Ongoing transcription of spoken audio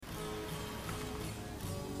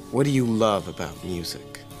What do you love about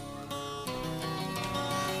music?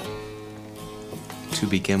 To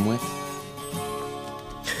begin with,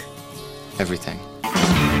 everything.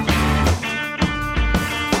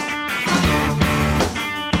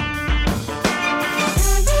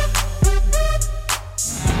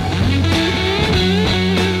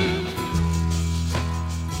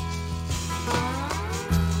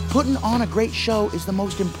 Putting on a great show is the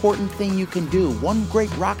most important thing you can do. One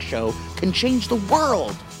great rock show can change the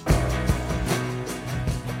world.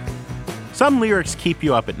 Some lyrics keep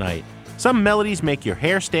you up at night. Some melodies make your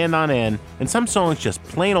hair stand on end, and some songs just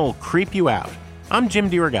plain old creep you out. I'm Jim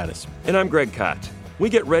DeRogatis. And I'm Greg Kot. We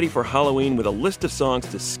get ready for Halloween with a list of songs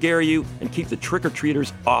to scare you and keep the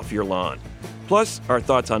trick-or-treaters off your lawn. Plus, our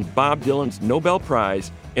thoughts on Bob Dylan's Nobel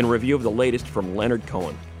Prize and a review of the latest from Leonard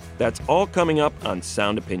Cohen. That's all coming up on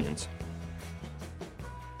Sound Opinions.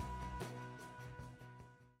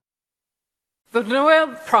 The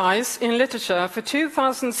Nobel Prize in Literature for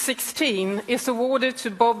 2016 is awarded to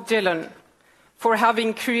Bob Dylan for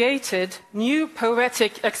having created new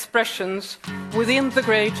poetic expressions within the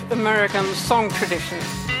great American song tradition.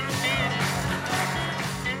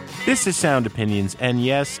 This is Sound Opinions, and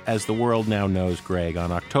yes, as the world now knows, Greg,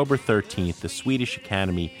 on October 13th, the Swedish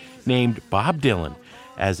Academy named Bob Dylan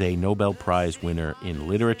as a Nobel Prize winner in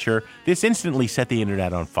literature. This instantly set the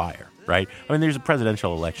internet on fire, right? I mean, there's a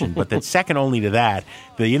presidential election, but that's second only to that.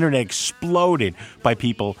 The internet exploded by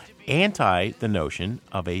people anti the notion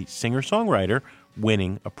of a singer-songwriter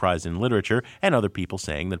winning a prize in literature, and other people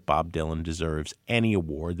saying that Bob Dylan deserves any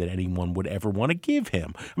award that anyone would ever want to give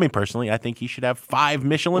him. I mean, personally, I think he should have 5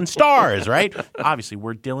 Michelin stars, right? Obviously,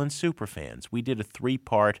 we're Dylan superfans. We did a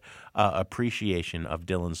 3-part appreciation of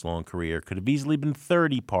Dylan's long career. Could have easily been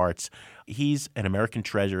 30 parts. He's an American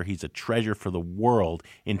treasure. He's a treasure for the world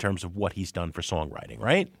in terms of what he's done for songwriting,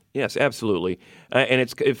 right? Yes, absolutely. And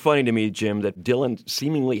it's funny to me, Jim, that Dylan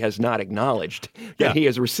seemingly has not acknowledged that he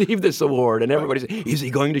has received this award. And everybody's, is he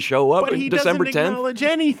going to show up on December 10th? But he doesn't acknowledge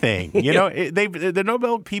anything. You know, the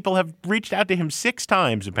Nobel people have reached out to him 6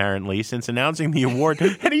 times, apparently, since announcing the award,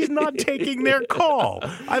 and he's not taking their call.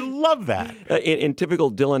 I love that. In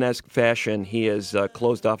typical Dylan-esque fashion, he has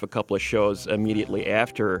closed off a couple of shows immediately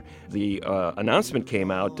after the announcement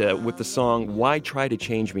came out with the song Why Try to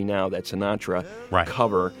Change Me Now, that Sinatra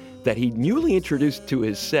cover that he newly introduced to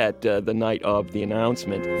his set the night of the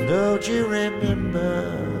announcement. Don't you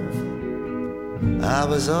remember, I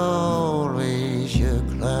was always your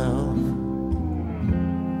clown.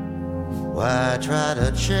 Why try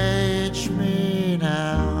to change me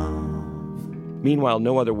now? Meanwhile,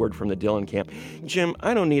 no other word from the Dylan camp. Jim,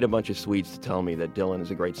 I don't need a bunch of Swedes to tell me that Dylan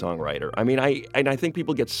is a great songwriter. I mean, I think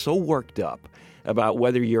people get so worked up about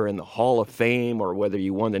whether you're in the Hall of Fame or whether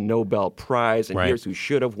you won the Nobel Prize, and here's who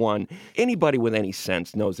should have won. Anybody with any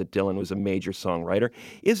sense knows that Dylan was a major songwriter.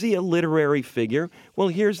 Is he a literary figure? Well,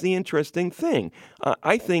 here's the interesting thing.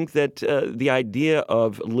 I think that the idea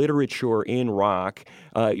of literature in rock,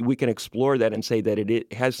 we can explore that and say that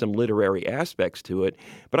it has some literary aspects to it.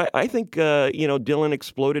 But I think, Dylan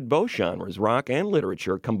exploded both genres, rock and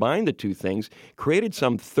literature, combined the two things, created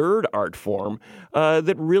some third art form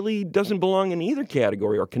that really doesn't belong in either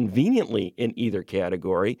category or conveniently in either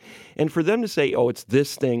category. And for them to say, oh, it's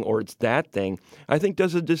this thing or it's that thing, I think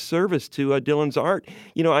does a disservice to Dylan's art.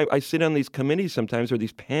 You know, I sit on these committees sometimes or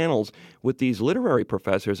these panels with these literary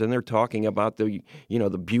professors, and they're talking about the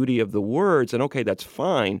beauty of the words, and okay, that's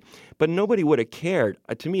fine, but nobody would have cared.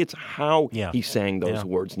 To me, it's how he sang those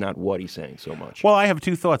words, not what he sang so much. Well, I have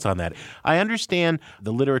 2 thoughts on that. I understand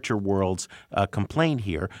the literature world's complaint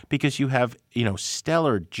here because you have,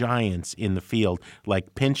 stellar giants in the field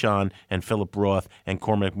like Pynchon and Philip Roth and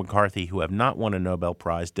Cormac McCarthy who have not won a Nobel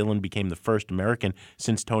Prize. Dylan became the first American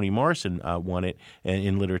since Toni Morrison won it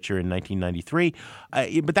in literature in 1993.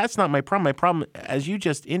 But that's not my problem. My problem, as you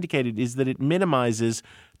just indicated, is that it minimizes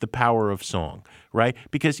the power of song, right?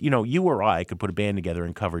 Because, you or I could put a band together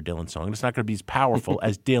and cover Dylan's song, and it's not going to be as powerful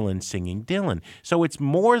as Dylan singing Dylan. So it's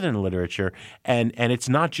more than literature, and it's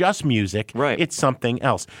not just music. Right. It's something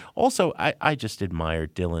else. Also, I just admire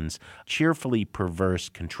Dylan's cheerfully perverse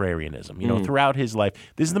contrarianism. Throughout his life,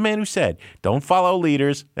 this is the man who said, don't follow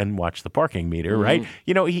leaders and watch the parking meter, right?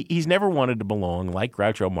 He's never wanted to belong, like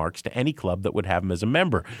Groucho Marx, to any club that would have him as a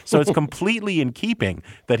member. So it's completely in keeping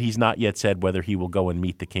that he's not yet said whether he will go and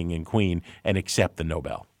meet the king and queen and accept the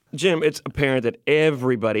Nobel. Jim, it's apparent that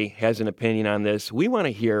everybody has an opinion on this. We want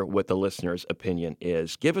to hear what the listener's opinion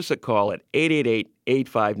is. Give us a call at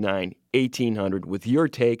 888-859-1800 with your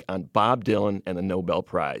take on Bob Dylan and the Nobel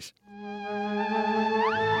Prize.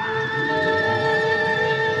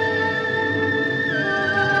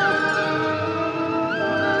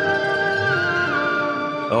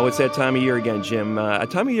 Oh, it's that time of year again, Jim. A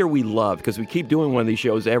time of year we love because we keep doing one of these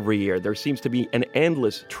shows every year. There seems to be an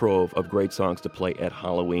endless trove of great songs to play at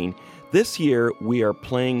Halloween. This year, we are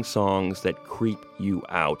playing songs that creep you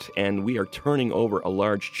out, and we are turning over a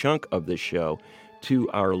large chunk of this show to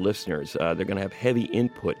our listeners. They're going to have heavy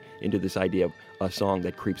input into this idea of a song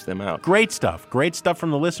that creeps them out. Great stuff from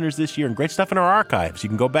the listeners this year, and great stuff in our archives. You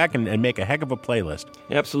can go back and make a heck of a playlist.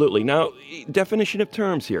 Absolutely. Now, definition of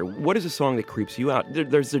terms here. What is a song that creeps you out?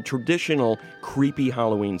 There's the traditional creepy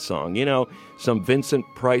Halloween song. You know, some Vincent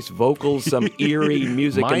Price vocals, some eerie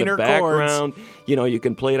music in the background. Chords. You know, you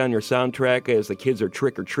can play it on your soundtrack as the kids are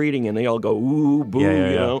trick-or-treating, and they all go, ooh, boo, you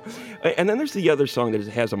know. And then there's the other song that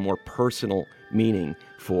has a more personal meaning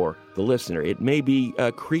for the listener. It may be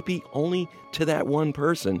creepy only to that one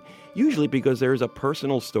person, usually because there's a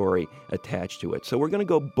personal story attached to it. So we're going to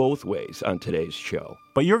go both ways on today's show.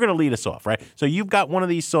 But you're going to lead us off, right? So you've got one of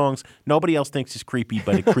these songs nobody else thinks is creepy,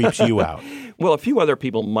 but it creeps you out. Well, a few other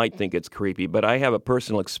people might think it's creepy, but I have a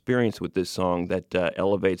personal experience with this song that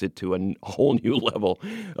elevates it to a whole new level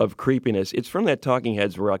of creepiness. It's from that Talking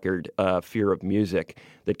Heads record, Fear of Music,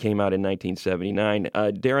 that came out in 1979.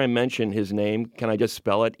 Dare I mention his name? Can I just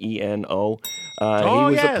spell it? E-N-O? He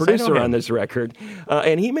was a producer on this record,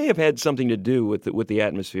 and he may have had something to do with the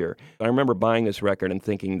atmosphere. I remember buying this record and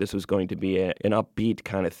thinking this was going to be an upbeat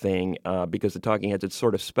kind of thing because the Talking Heads had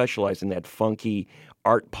sort of specialized in that funky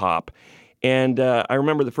art pop. And I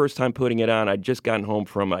remember the first time putting it on, I'd just gotten home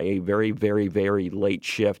from a very, very, very late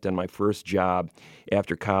shift on my first job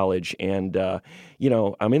after college. And,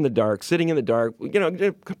 I'm in the dark, sitting in the dark,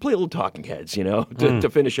 play a little Talking Heads, to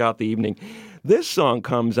finish out the evening. This song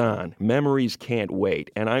comes on, Memories Can't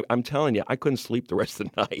Wait. And I'm telling you, I couldn't sleep the rest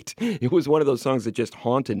of the night. It was one of those songs that just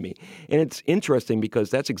haunted me. And it's interesting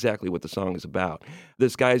because that's exactly what the song is about.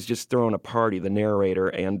 This guy's just throwing a party, the narrator,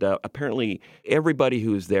 and apparently everybody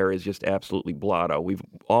who's there is just absolutely blotto. We've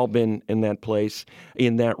all been in that place,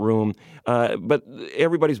 in that room, but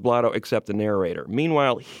everybody's blotto except the narrator.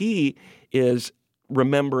 Meanwhile, he is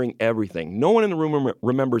remembering everything. No one in the room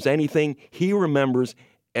remembers anything. He remembers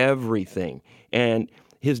everything. And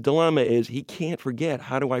his dilemma is he can't forget.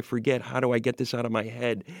 How do I forget? How do I get this out of my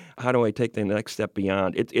head? How do I take the next step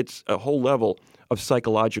beyond? It's a whole level of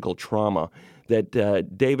psychological trauma that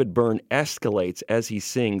David Byrne escalates as he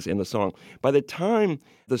sings in the song. By the time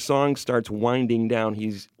the song starts winding down,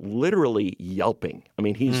 he's literally yelping. I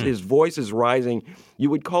mean, his voice is rising. You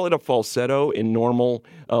would call it a falsetto in normal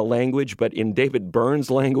language, but in David Byrne's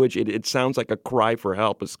language, it sounds like a cry for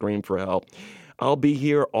help, a scream for help. I'll be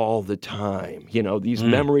here all the time. These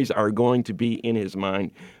memories are going to be in his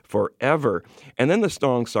mind forever. And then the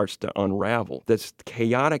song starts to unravel. This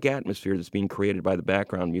chaotic atmosphere that's being created by the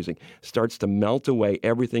background music starts to melt away.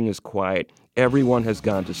 Everything is quiet. Everyone has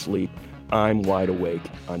gone to sleep. I'm wide awake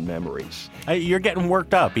on memories. You're getting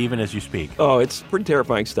worked up even as you speak. Oh, it's pretty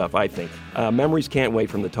terrifying stuff, I think. Memories Can't Wait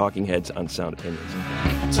from the Talking Heads on Sound Opinions.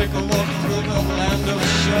 Take a walk through the land of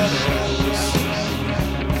shadows.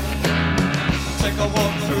 Take a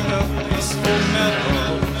walk through the peaceful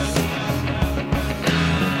meadows.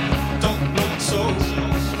 Don't look so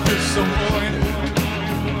disappointed.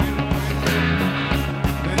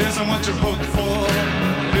 It isn't what you hoped for,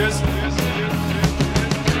 is it?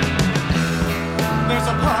 There's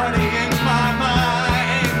a party in my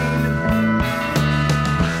mind,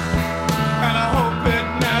 and I hope it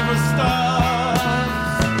never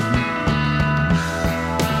stops.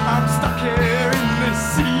 I'm stuck here in this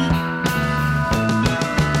seat.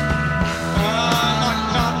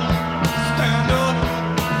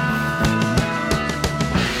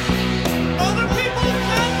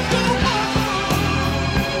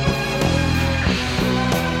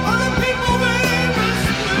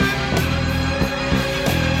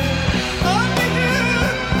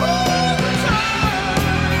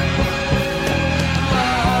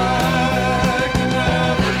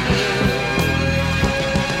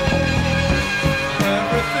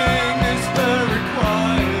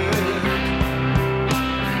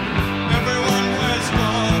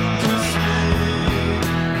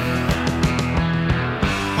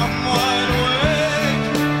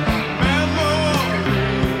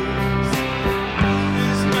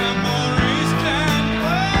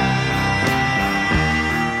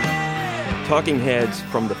 Talking Heads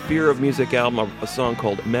from the Fear of Music album, a song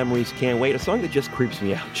called Memories Can't Wait, a song that just creeps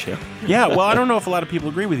me out, Jim. Yeah, well, I don't know if a lot of people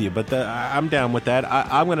agree with you, but I'm down with that.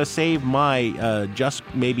 I'm going to save my just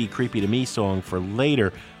maybe creepy to me song for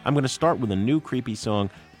later. I'm going to start with a new creepy song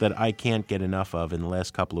that I can't get enough of in the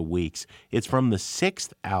last couple of weeks. It's from the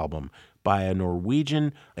 6th album by a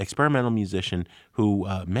Norwegian experimental musician who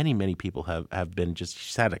many people have been just,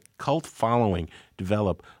 she's had a cult following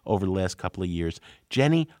develop over the last couple of years,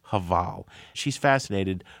 Jenny Hval. She's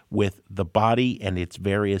fascinated with the body and its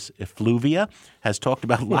various effluvia, has talked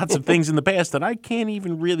about lots of things in the past that I can't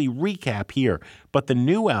even really recap here. But the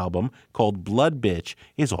new album, called Blood Bitch,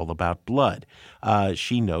 is all about blood.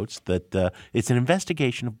 She notes that it's an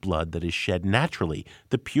investigation of blood that is shed naturally,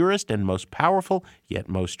 the purest and most powerful, yet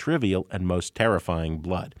most trivial and most terrifying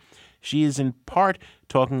blood. She is in part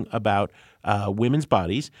talking about women's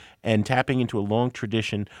bodies and tapping into a long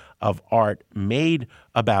tradition of art made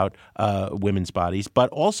about women's bodies, but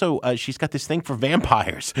also she's got this thing for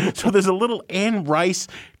vampires. So there's a little Anne Rice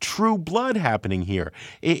True Blood happening here.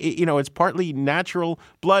 It's partly natural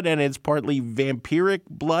blood and it's partly vampiric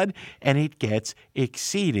blood, and it gets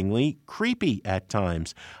exceedingly creepy at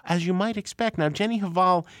times, as you might expect. Now, Jenny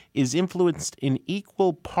Hval is influenced in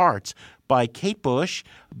equal parts by Kate Bush,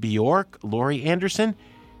 Bjork, Laurie Anderson,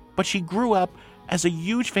 but she grew up as a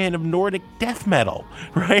huge fan of Nordic death metal,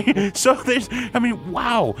 right? So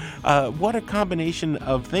wow, what a combination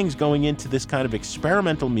of things going into this kind of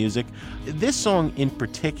experimental music. This song in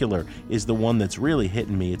particular is the one that's really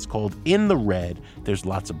hitting me. It's called In the Red. There's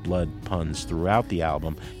lots of blood puns throughout the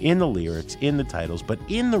album, in the lyrics, in the titles, but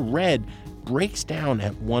In the Red breaks down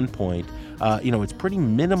at one point. It's pretty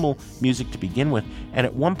minimal music to begin with, and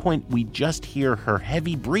at one point we just hear her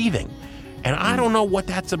heavy breathing. And I don't know what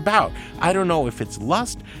that's about. I don't know if it's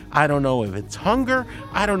lust. I don't know if it's hunger.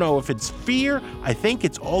 I don't know if it's fear. I think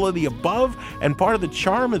it's all of the above. And part of the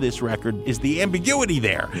charm of this record is the ambiguity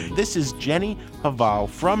there. This is Jenny Hval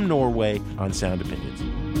from Norway on Sound Opinions.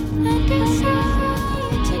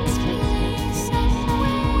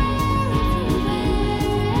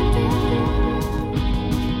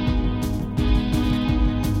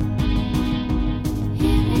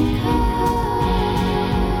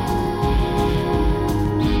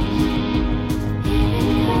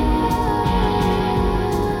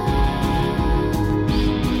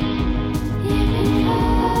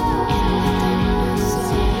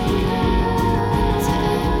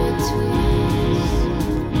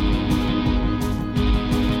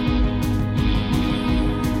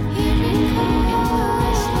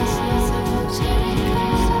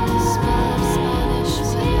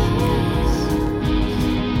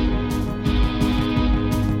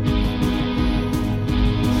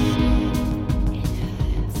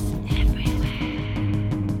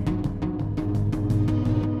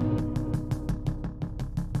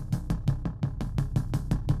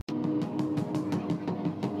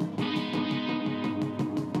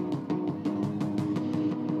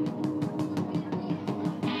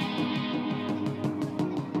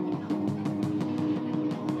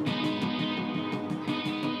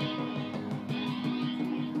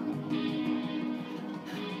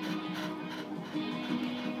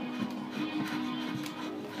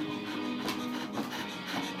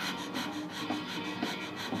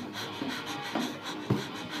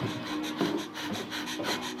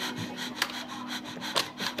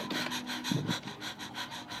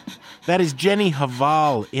 That is Jenny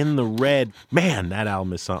Hval, In the Red. Man, that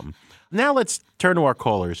album is something. Now let's turn to our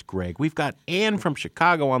callers, Greg. We've got Ann from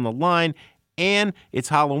Chicago on the line. Ann, it's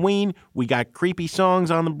Halloween. We got creepy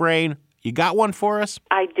songs on the brain. You got one for us?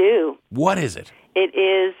 I do. What is it? It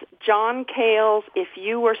is John Cale's If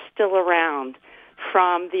You Were Still Around,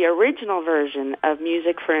 from the original version of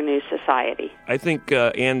Music for a New Society. I think,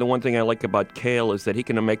 Ann, the one thing I like about Cale is that he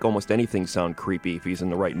can make almost anything sound creepy if he's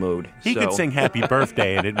in the right mood. He could sing Happy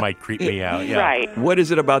Birthday and it might creep me out. Yeah. Right. What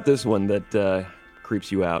is it about this one that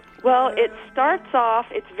creeps you out? Well, it starts off,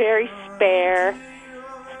 it's very spare,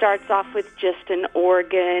 starts off with just an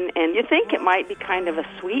organ, and you think it might be kind of a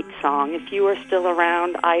sweet song. If you were still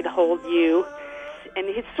around, I'd hold you. And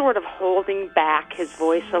he's sort of holding back his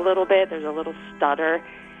voice a little bit. There's a little stutter.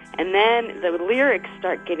 And then the lyrics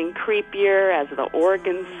start getting creepier as the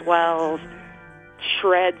organ swells.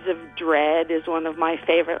 Shreds of dread is one of my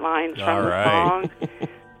favorite lines from the song.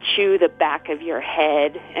 Chew the back of your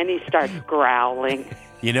head. And he starts growling.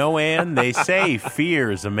 You know, Ann, they say fear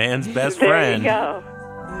is a man's best there friend. There you go.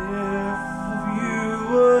 If you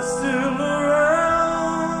were still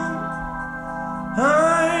around,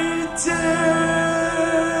 I'd tear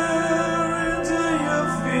into your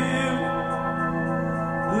fear,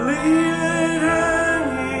 leave it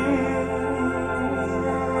hanging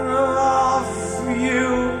off you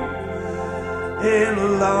in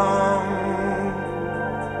long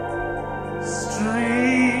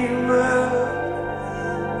streamer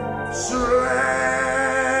shreds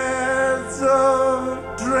of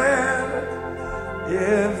dread.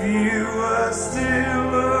 If you were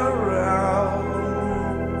still around,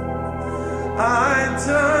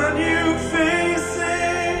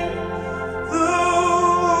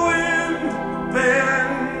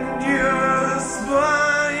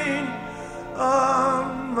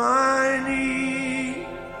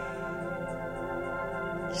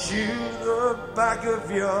 the back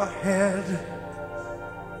of your head.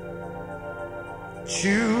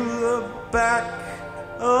 Chew the back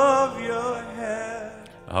of your head.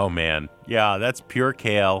 Oh man, yeah, that's pure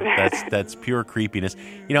Kale. That's pure creepiness.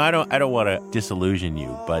 You know, I don't want to disillusion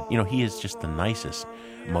you, but you know, he is just the nicest,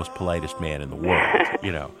 most politest man in the world.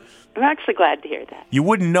 You know, I'm actually glad to hear that. you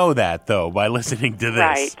wouldn't know that though by listening to this.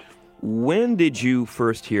 Right. When did you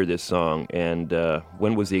first hear this song, and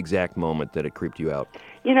when was the exact moment that it creeped you out?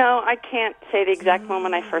 You know, I can't say the exact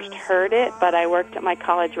moment I first heard it, but I worked at my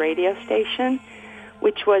college radio station,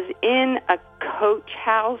 which was in a coach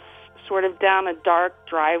house, sort of down a dark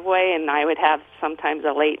driveway, and I would have sometimes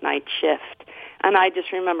a late night shift. And I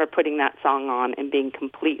just remember putting that song on and being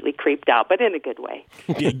completely creeped out, but in a good way.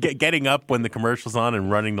 Getting up when the commercial's on and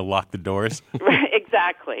running to lock the doors. Right,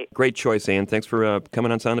 exactly. Great choice, Ann. Thanks for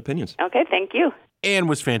coming on Sound Opinions. Okay, thank you. Ann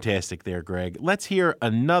was fantastic there, Greg. Let's hear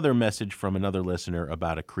another message from another listener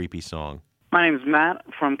about a creepy song. My name's Matt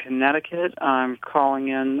from Connecticut. I'm calling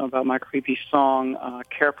in about my creepy song,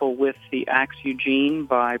 Careful with the Axe Eugene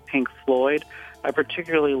by Pink Floyd. I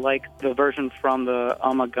particularly like the version from the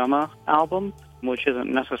Ummagumma album, which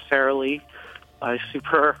isn't necessarily a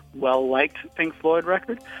super well-liked Pink Floyd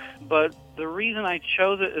record. But the reason I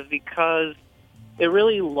chose it is because it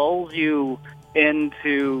really lulls you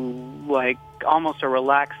into, like, almost a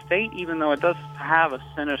relaxed state, even though it does have a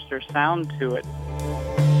sinister sound to it.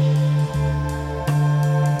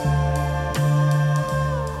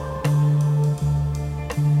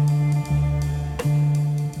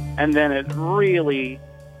 And then it really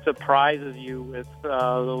surprises you with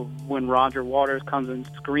when Roger Waters comes in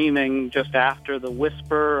screaming just after the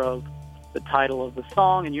whisper of the title of the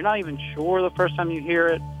song, and you're not even sure the first time you hear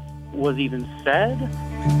it was even said.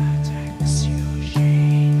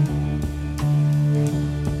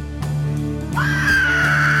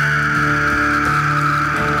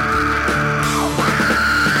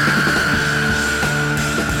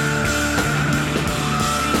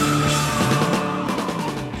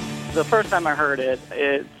 The first time I heard it,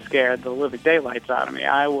 it scared the living daylights out of me.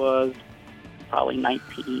 I was probably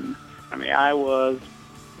 19. I was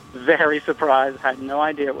very surprised, had no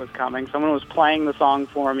idea it was coming. Someone was playing the song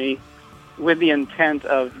for me with the intent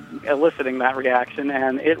of eliciting that reaction,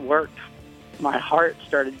 and it worked. My heart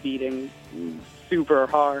started beating super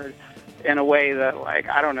hard in a way that, like,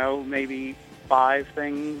 I don't know, maybe 5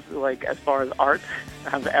 things, like, as far as art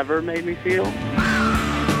have ever made me feel.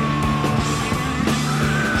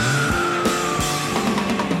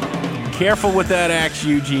 Careful with that Axe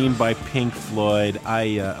Eugene by Pink Floyd.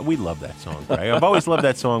 We love that song, right? I've always loved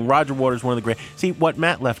that song. Roger Waters, one of the great. See, what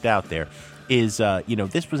Matt left out there is,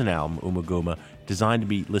 this was an album, Ummagumma, designed to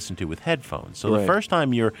be listened to with headphones. So the first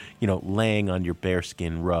time you're, laying on your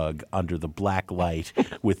bearskin rug under the black light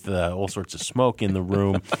with all sorts of smoke in the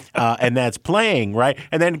room, and that's playing, right?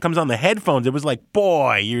 And then it comes on the headphones. It was like,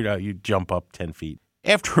 boy, you jump up 10 feet.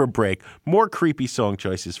 After a break, more creepy song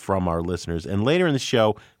choices from our listeners. And later in the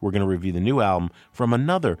show, we're going to review the new album from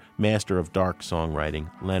another master of dark songwriting,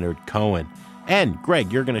 Leonard Cohen. And,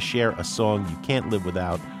 Greg, you're going to share a song you can't live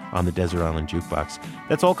without on the Desert Island Jukebox.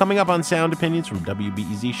 That's all coming up on Sound Opinions from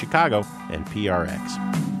WBEZ Chicago and PRX.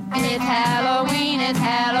 It's Halloween, it's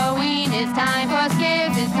Halloween, it's time for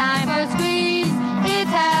scares, it's time for squeeze. It's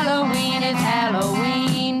Halloween, it's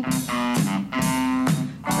Halloween.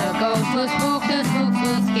 The ghost will spook, the spooks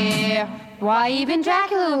will scare. Why, even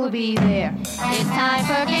Dracula will be there. It's time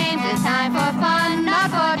for games, it's time for fun. Not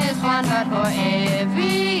for just one, but for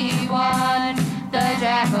everyone. The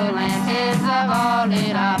jack-o'-lanterns are all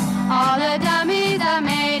lit up. All the dummies are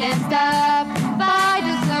made and stuff. By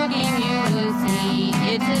just looking you will see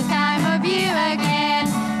it's this time of year again.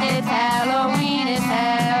 It's Halloween, it's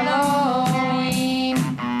Halloween.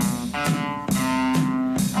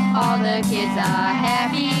 All the kids are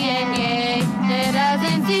happy and gay. There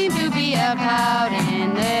doesn't seem to be a cloud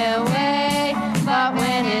in their way. But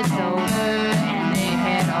when it's over and they've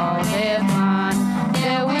had all their fun,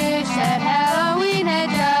 they wish that Halloween had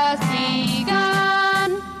just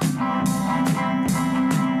begun.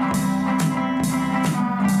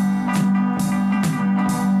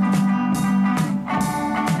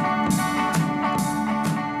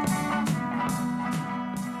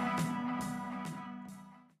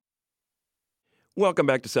 Welcome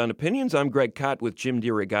back to Sound Opinions. I'm Greg Kot with Jim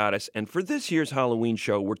DeRogatis, and for this year's Halloween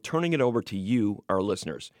show, we're turning it over to you, our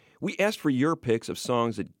listeners. We asked for your picks of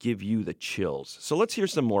songs that give you the chills, so let's hear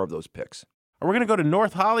some more of those picks. We're going to go to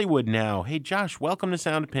North Hollywood now. Hey, Josh, welcome to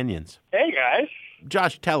Sound Opinions. Hey, guys.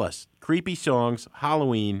 Josh, tell us, creepy songs,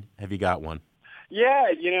 Halloween, have you got one?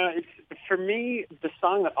 Yeah, for me, the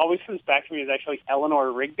song that always comes back to me is actually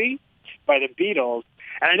Eleanor Rigby by the Beatles.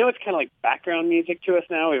 And I know it's kind of like background music to us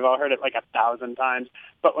now. We've all heard it like 1,000 times.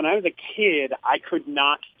 But when I was a kid, I could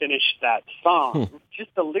not finish that song.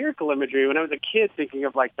 Just the lyrical imagery. When I was a kid, thinking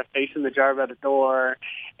of like the face in the jar by the door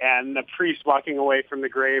and the priest walking away from the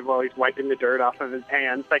grave while he's wiping the dirt off of his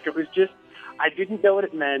hands. Like, it was just, I didn't know what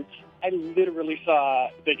it meant. I literally saw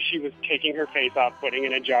that she was taking her face off, putting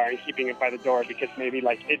it in a jar and keeping it by the door because maybe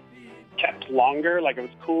like it kept longer, like it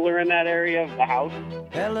was cooler in that area of the house.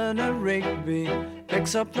 Eleanor Rigby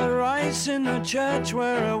picks up the rice in the church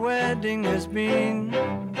where a wedding has been.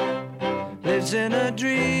 Lives in a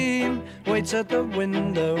dream, waits at the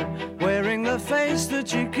window, wearing the face that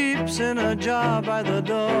she keeps in a jar by the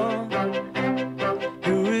door.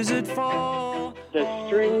 Who is it for? The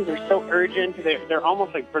strings are so urgent. They're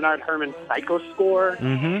almost like Bernard Herrmann's Psycho score.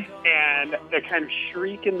 And the kind of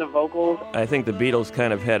shriek in the vocals. I think the Beatles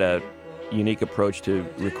kind of had a unique approach to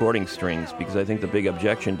recording strings, because I think the big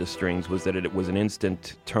objection to strings was that it was an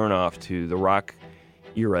instant turnoff to the rock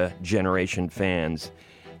era generation fans.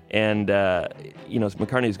 And,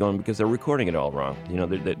 McCartney's going because they're recording it all wrong.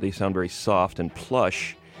 They sound very soft and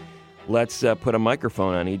plush. Let's put a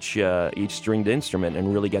microphone on each stringed instrument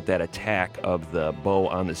and really get that attack of the bow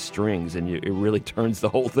on the strings, and it really turns the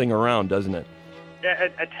whole thing around, doesn't it? Yeah,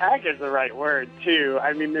 attack is the right word, too.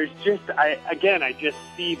 I mean, there's just, I just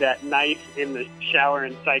see that knife in the shower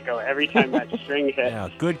in Psycho every time that string hits. Yeah,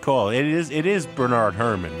 good call. It is Bernard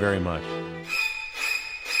Herrmann, very much.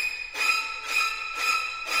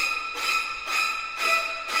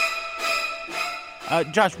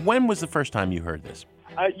 Josh, when was the first time you heard this?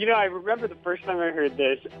 I remember the first time I heard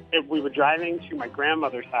this, we were driving to my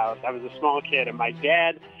grandmother's house. I was a small kid, and my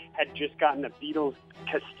dad had just gotten a Beatles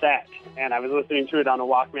cassette, and I was listening to it on a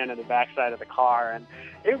Walkman in the backside of the car, and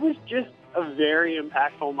it was just a very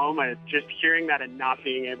impactful moment, just hearing that and not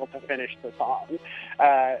being able to finish the song.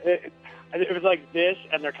 It was like this,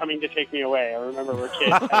 and They're Coming to Take Me Away. I remember we were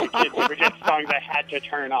kids, they were just songs I had to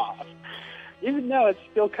turn off. Even though it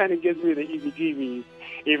still kind of gives me the heebie-jeebies,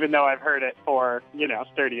 even though I've heard it for,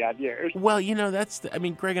 30-odd years. Well,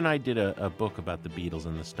 Greg and I did a book about the Beatles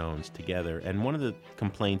and the Stones together, and one of the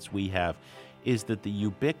complaints we have is that the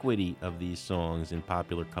ubiquity of these songs in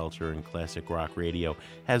popular culture and classic rock radio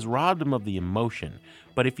has robbed them of the emotion.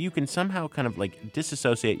 But if you can somehow kind of like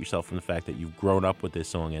disassociate yourself from the fact that you've grown up with this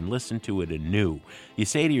song and listen to it anew, you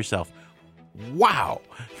say to yourself, wow,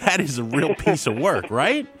 that is a real piece of work,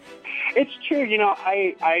 right? It's true.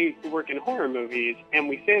 I work in horror movies, and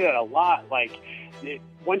we say that a lot. Like,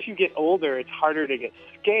 once you get older, it's harder to get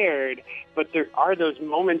scared, but there are those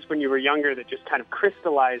moments when you were younger that just kind of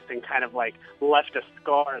crystallized and kind of like left a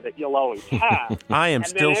scar that you'll always have. I am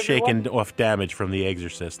still shaken off damage from The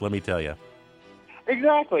Exorcist, let me tell you.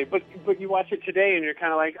 Exactly, but you watch it today and you're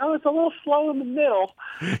kind of like, oh, it's a little slow in the middle.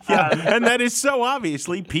 Yeah, and that is so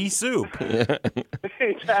obviously pea soup.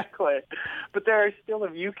 Exactly. But there are still,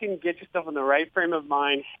 if you can get yourself in the right frame of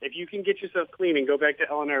mind, if you can get yourself clean and go back to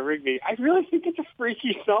Eleanor Rigby, I really think it's a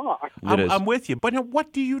freaky song. I'm with you. But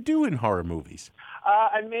what do you do in horror movies?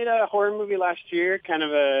 I made a horror movie last year, kind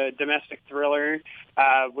of a domestic thriller,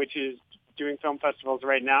 which is doing film festivals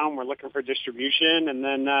right now, and we're looking for distribution. And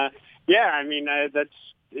then,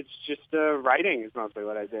 it's just writing is mostly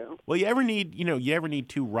what I do. Well, you ever need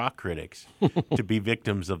two rock critics to be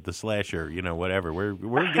victims of the slasher, whatever. We're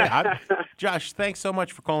good. Josh, thanks so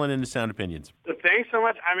much for calling in to Sound Opinions. Thanks so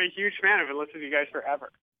much. I'm a huge fan. I've been listening to you guys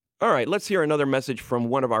forever. All right, let's hear another message from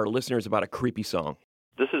one of our listeners about a creepy song.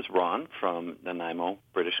 This is Ron from Nanaimo,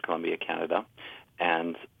 British Columbia, Canada,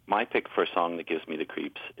 and my pick for a song that gives me the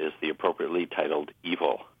creeps is the appropriately titled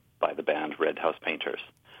Evil by the band Red House Painters.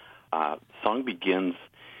 The song begins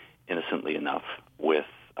innocently enough with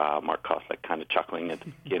Mark Koslick kind of chuckling at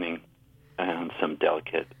the beginning and some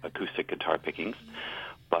delicate acoustic guitar pickings,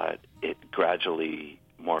 but it gradually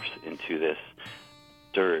morphs into this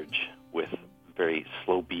dirge with very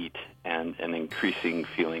slow beat and an increasing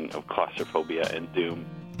feeling of claustrophobia and doom.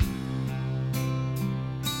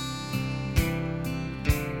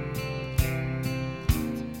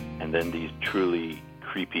 And then these truly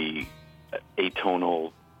creepy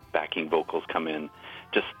atonal backing vocals come in,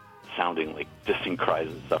 just sounding like distant cries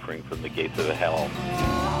of suffering from the gates of hell.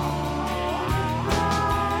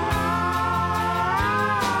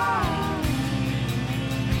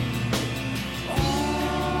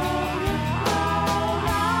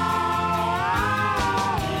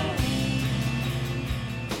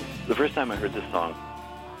 The first time I heard this song,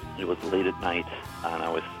 it was late at night, and I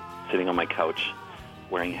was sitting on my couch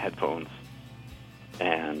wearing headphones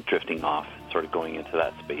and drifting off, sort of going into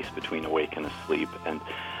that space between awake and asleep. And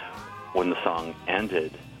when the song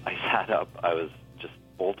ended, I sat up. I was just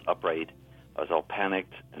bolt upright, I was all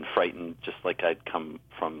panicked and frightened, just like I'd come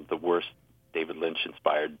from the worst David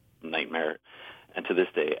Lynch-inspired nightmare. And to this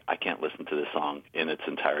day, I can't listen to this song in its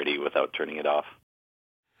entirety without turning it off.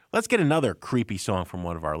 Let's get another creepy song from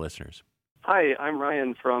one of our listeners. Hi, I'm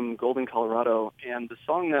Ryan from Golden, Colorado, and the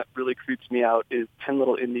song that really creeps me out is 10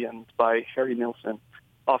 Little Indians by Harry Nilsson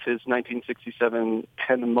off his 1967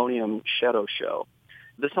 Pandemonium Shadow Show.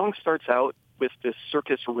 The song starts out with this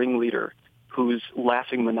circus ringleader who's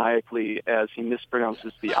laughing maniacally as he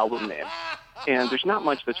mispronounces the album name. And there's not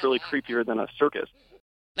much that's really creepier than a circus.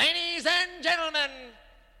 Ladies and gentlemen,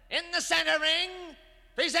 in the center ring,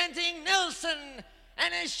 presenting Nilsson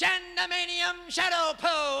and his Pandemonium Shadow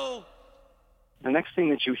Show. The next thing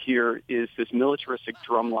that you hear is this militaristic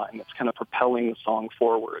drum line that's kind of propelling the song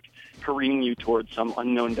forward, careening you towards some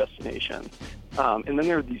unknown destination. And then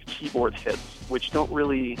there are these keyboard hits, which don't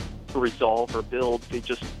really resolve or build. They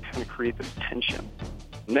just kind of create this tension.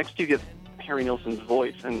 Next you get Harry Nilsson's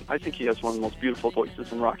voice, and I think he has one of the most beautiful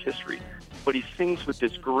voices in rock history. But he sings with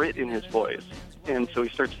this grit in his voice. And so he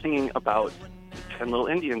starts singing about 10 Little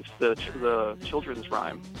Indians, the children's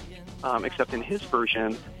rhyme. Except in his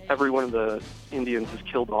version, every one of the Indians is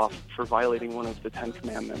killed off for violating one of the 10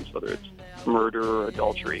 commandments, whether it's murder or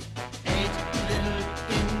adultery. 8 little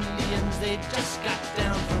Indians, they just got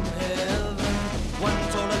down from heaven. One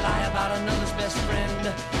told a lie about another's best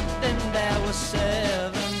friend. Then there was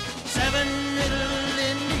 7. 7 little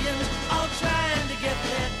Indians, all trying to get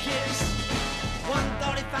their kicks. One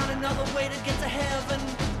thought he found another way to get to heaven.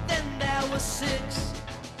 Then there was 6.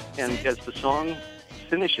 And as the song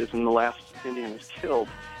finishes and the last Indian is killed,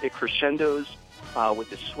 it crescendos with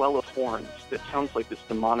this swell of horns that sounds like this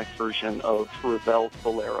demonic version of Ravel's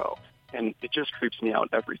Bolero, and it just creeps me out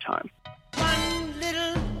every time. One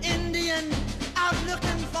little Indian out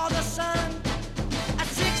looking for the sun. At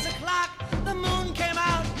 6 o'clock, the moon came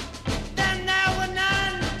out. Then there were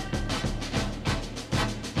none.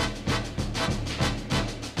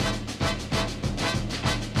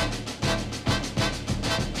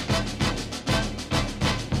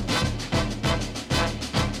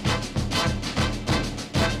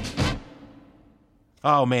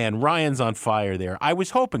 Oh, man, Ryan's on fire there. I was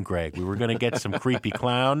hoping, Greg, we were going to get some creepy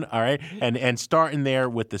clown, all right, and starting there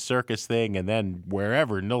with the circus thing and then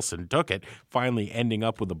wherever Nilsson took it, finally ending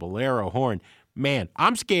up with a bolero horn. Man,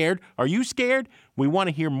 I'm scared. Are you scared? We want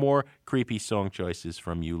to hear more creepy song choices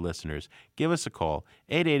from you listeners. Give us a call,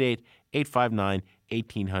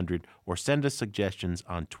 888-859-1800, or send us suggestions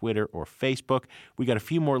on Twitter or Facebook. We got a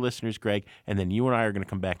few more listeners, Greg, and then you and I are going to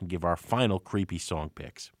come back and give our final creepy song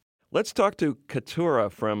picks. Let's talk to Keturah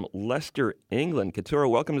from Leicester, England. Keturah,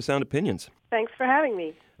 welcome to Sound Opinions. Thanks for having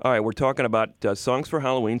me. All right, we're talking about songs for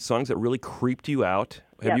Halloween, songs that really creeped you out.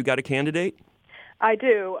 Have you got a candidate? I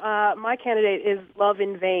do. My candidate is Love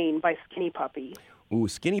in Vain by Skinny Puppy. Ooh,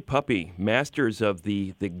 Skinny Puppy, masters of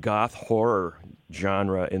the goth horror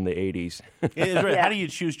genre in the 80s. How do you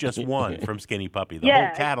choose just one from Skinny Puppy? The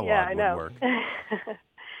whole catalog would work.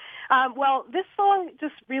 Well, this song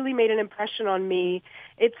just really made an impression on me.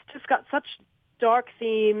 It's just got such dark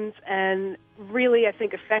themes and really, I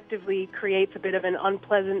think, effectively creates a bit of an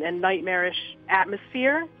unpleasant and nightmarish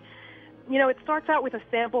atmosphere. You know, it starts out with a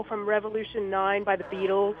sample from Revolution 9 by the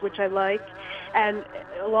Beatles, which I like, and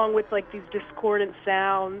along with like these discordant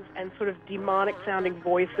sounds and sort of demonic sounding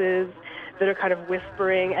voices that are kind of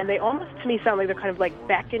whispering, and they almost to me sound like they're kind of like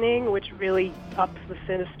beckoning, which really ups the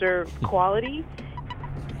sinister quality.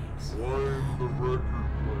 Wind the record player.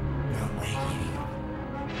 Not waking.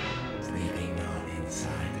 Sleeping on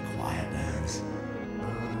inside the quiet lands.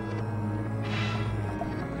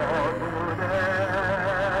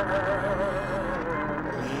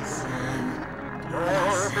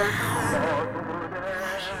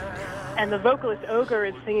 And the vocalist Ogre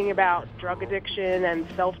is singing about drug addiction and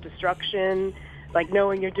self-destruction, like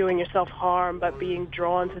knowing you're doing yourself harm but being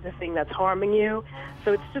drawn to the thing that's harming you.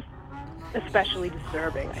 So it's just especially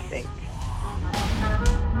disturbing, I think.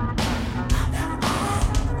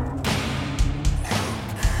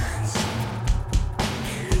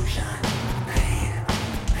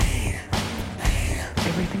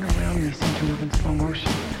 Everything around me seemed to move in slow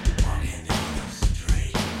motion.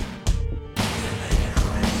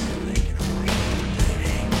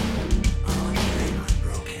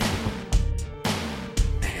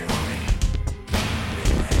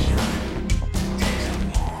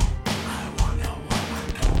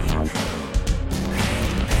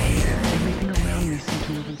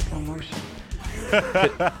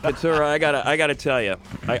 Keturah, I gotta tell you.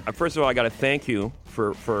 First of all, I gotta thank you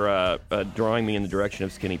for drawing me in the direction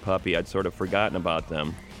of Skinny Puppy. I'd sort of forgotten about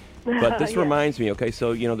them, But this Yeah. reminds me, okay,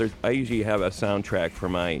 so, I usually have a soundtrack for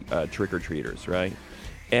my trick-or-treaters, right?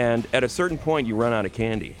 And at a certain point, you run out of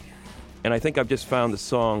candy. And I think I've just found the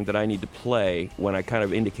song that I need to play when I kind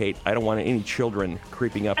of indicate I don't want any children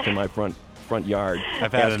creeping up to my front yard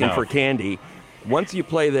I've had asking enough. for candy. Once you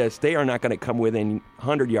play this, they are not going to come within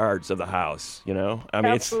 100 yards of the house, I mean,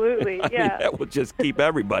 Absolutely, I mean, yeah. that will just keep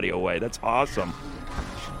everybody away. That's awesome.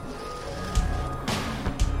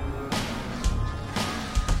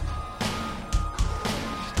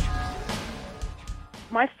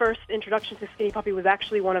 My first introduction to Skinny Puppy was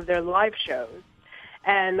actually one of their live shows,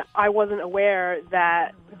 and I wasn't aware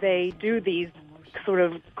that they do these sort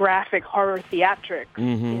of graphic horror theatrics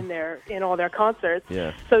in all their concerts.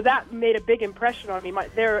 Yeah. So that made a big impression on me.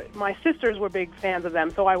 My sisters were big fans of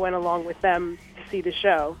them, so I went along with them to see the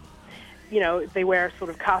show. They wear sort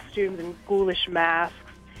of costumes and ghoulish masks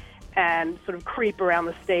and sort of creep around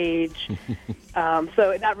the stage.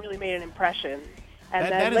 So that really made an impression.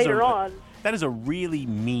 And then later on... That is a really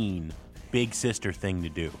mean big sister thing to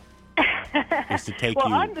do. Is to take well,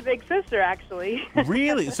 you. I'm the big sister, actually.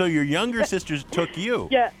 Really? So your younger sisters took you?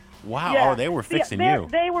 Yeah. Wow. Yeah. Oh, they were fixing you.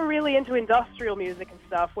 They were really into industrial music and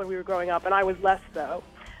stuff when we were growing up, and I was less so.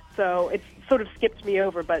 So it sort of skipped me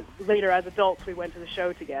over, but later as adults, we went to the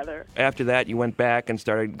show together. After that, you went back and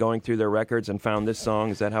started going through their records and found this song.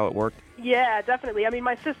 Is that how it worked? Yeah, definitely. I mean,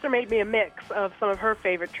 my sister made me a mix of some of her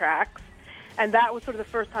favorite tracks. And that was sort of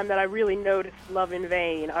the first time that I really noticed Love in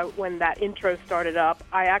Vain. When that intro started up,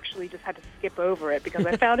 I actually just had to skip over it because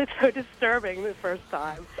I found it so disturbing the first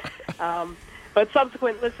time. But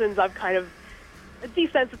subsequent listens, I've kind of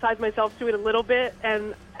desensitized myself to it a little bit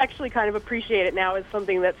and actually kind of appreciate it now as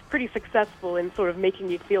something that's pretty successful in sort of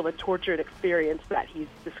making you feel the tortured experience that he's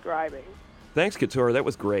describing. Thanks, Couture. That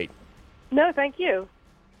was great. No, thank you.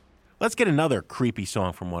 Let's get another creepy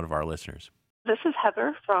song from one of our listeners. This is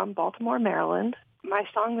Heather from Baltimore, Maryland. My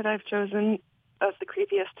song that I've chosen as the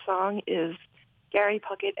creepiest song is Gary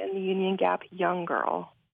Puckett and the Union Gap, Young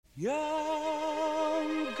Girl.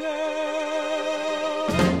 Young girl,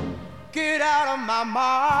 get out of my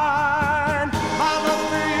mind. My love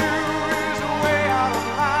for you is way out of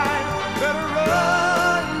line. Better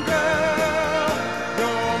run, girl.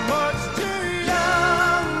 You're much too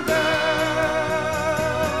young, girl.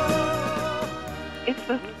 It's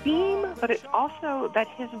the theme, but it's also that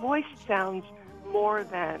his voice sounds more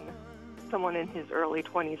than someone in his early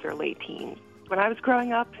 20s or late teens. When I was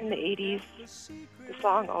growing up in the 80s, the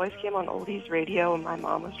song always came on oldies radio and my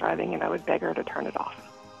mom was driving and I would beg her to turn it off.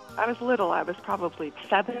 I was little. I was probably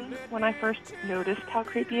 7 when I first noticed how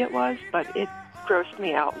creepy it was, but it grossed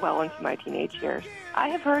me out well into my teenage years. I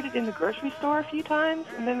have heard it in the grocery store a few times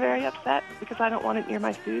and been very upset because I don't want it near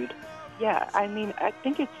my food. Yeah, I mean, I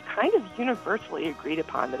think it's kind of universally agreed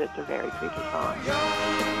upon that it's a very creepy song.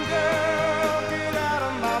 Young girl, get out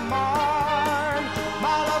of my mind.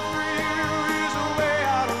 My love for you is way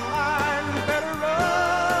out of line. Better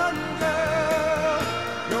run, girl.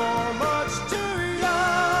 You're much too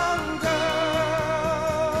young, girl.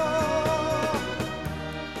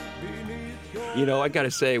 I got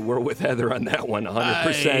to say, we're with Heather on that one,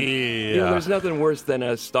 100%. Yeah. There's nothing worse than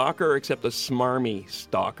a stalker except a smarmy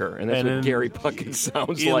stalker, and that's what Gary Puckett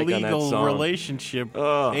sounds like on that Illegal song. relationship,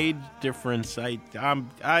 age difference.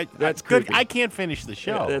 That's good. creepy. I can't finish the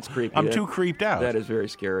show. Yeah, that's creepy. I'm too creeped out. That is very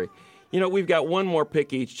scary. We've got one more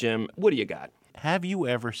pick each, Jim. What do you got? Have you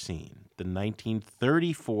ever seen the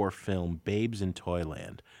 1934 film Babes in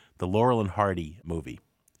Toyland, the Laurel and Hardy movie?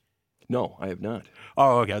 No, I have not.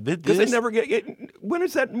 Oh, okay. Because they never get. When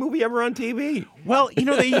is that movie ever on TV? Well,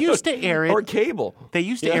 they used to air it. Or cable. They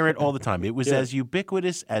used to air it all the time. It was Yeah. as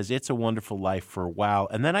ubiquitous as It's a Wonderful Life for a while.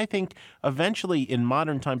 And then I think eventually in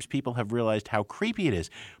modern times people have realized how creepy it is.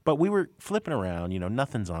 But we were flipping around,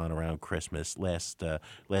 nothing's on around Christmas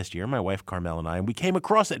last year, my wife Carmel and I, and we came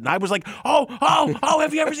across it. And I was like, oh,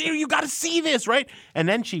 have you ever seen it? You got to see this, right? And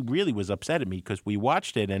then she really was upset at me because we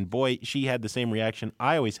watched it, and boy, she had the same reaction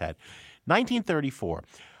I always had. 1934.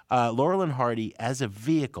 Laurel and Hardy as a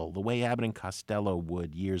vehicle, the way Abbott and Costello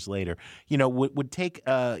would years later, would take,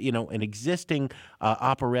 an existing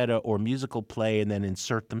operetta or musical play and then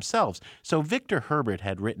insert themselves. So Victor Herbert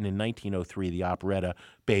had written in 1903 the operetta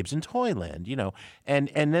Babes in Toyland, and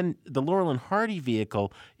then the Laurel and Hardy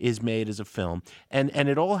vehicle is made as a film, and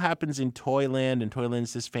it all happens in Toyland, and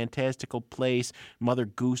Toyland's this fantastical place. Mother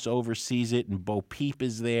Goose oversees it, and Bo Peep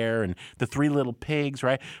is there, and the Three Little Pigs,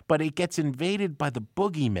 right? But it gets invaded by the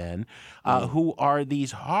boogeymen, who are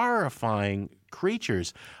these horrifying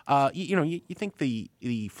creatures. You think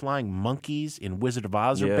the flying monkeys in Wizard of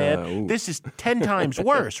Oz are Yeah, bad? ooh. This is 10 times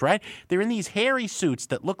worse, right? They're in these hairy suits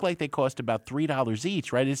that look like they cost about $3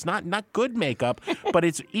 each, right? It's not good makeup, but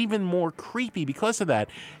it's even more creepy because of that.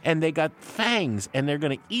 And they got fangs, and they're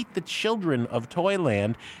going to eat the children of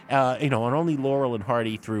Toyland, and only Laurel and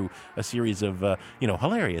Hardy, through a series of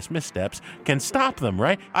hilarious missteps, can stop them,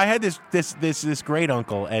 right? I had this great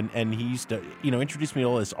uncle, and he used to introduce me to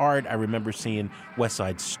all this art. I remember seeing West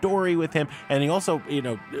Side Story with him, and he also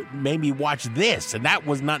made me watch this, and that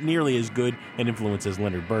was not nearly as good an influence as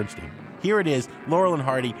Leonard Bernstein. Here it is, Laurel and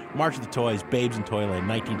Hardy, March of the Toys, Babes in Toyland,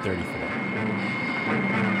 1934.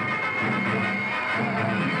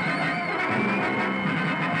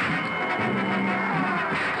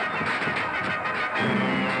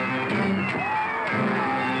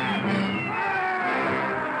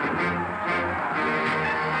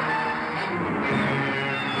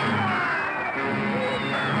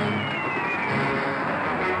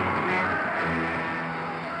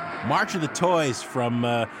 March of the Toys from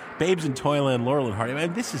Babes in Toyland, Laurel and Hardy.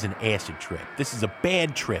 Man, this is an acid trip. This is a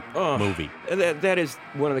bad trip movie. That is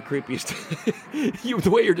one of the creepiest. The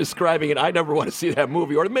way you're describing it, I never want to see that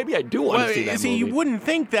movie. Or maybe I do want to see that movie. You wouldn't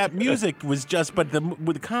think that music was just, but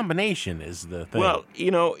the combination is the thing. Well,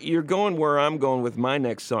 you're going where I'm going with my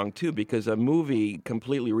next song, too, because a movie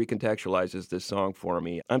completely recontextualizes this song for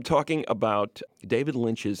me. I'm talking about David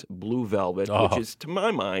Lynch's Blue Velvet, which is, to my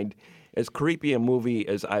mind, as creepy a movie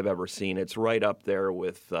as I've ever seen. It's right up there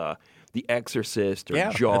with The Exorcist or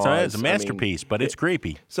Jaws. It's a masterpiece, but it's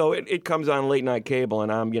creepy. So it comes on late night cable,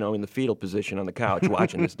 and I'm in the fetal position on the couch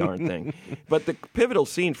watching this darn thing. But the pivotal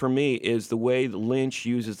scene for me is the way Lynch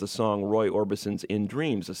uses the song Roy Orbison's "In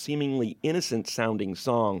Dreams," a seemingly innocent-sounding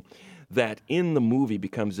song that in the movie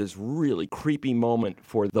becomes this really creepy moment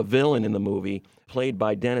for the villain in the movie, played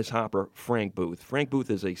by Dennis Hopper, Frank Booth. Frank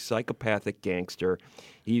Booth is a psychopathic gangster.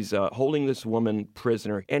 He's holding this woman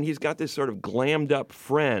prisoner, and he's got this sort of glammed-up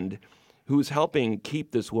friend who's helping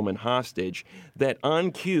keep this woman hostage that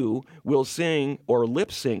on cue will sing or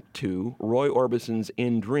lip-sync to Roy Orbison's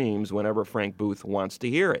 "In Dreams" whenever Frank Booth wants to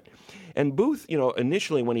hear it. And Booth,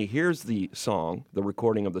 initially when he hears the song, the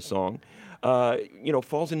recording of the song,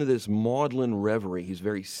 falls into this maudlin reverie. He's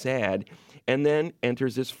very sad, and then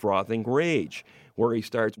enters this frothing rage where he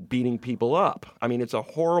starts beating people up. I mean, it's a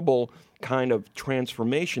horrible kind of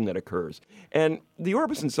transformation that occurs. And the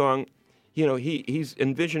Orbison song, he's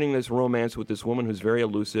envisioning this romance with this woman who's very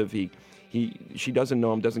elusive. She doesn't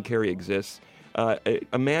know him, doesn't care he exists.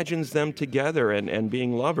 Imagines them together and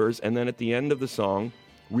being lovers, and then at the end of the song,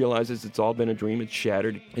 realizes it's all been a dream, it's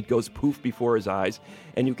shattered, it goes poof before his eyes,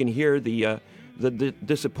 and you can hear the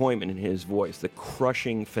disappointment in his voice, the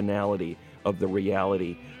crushing finality of the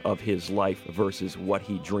reality of his life versus what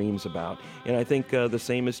he dreams about. And I think the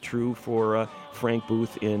same is true for Frank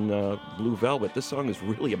Booth in Blue Velvet. This song is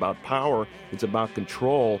really about power, it's about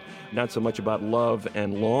control, not so much about love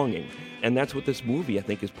and longing. And that's what this movie, I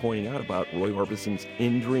think, is pointing out about Roy Orbison's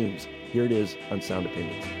In Dreams. Here it is on Sound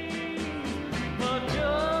Opinions.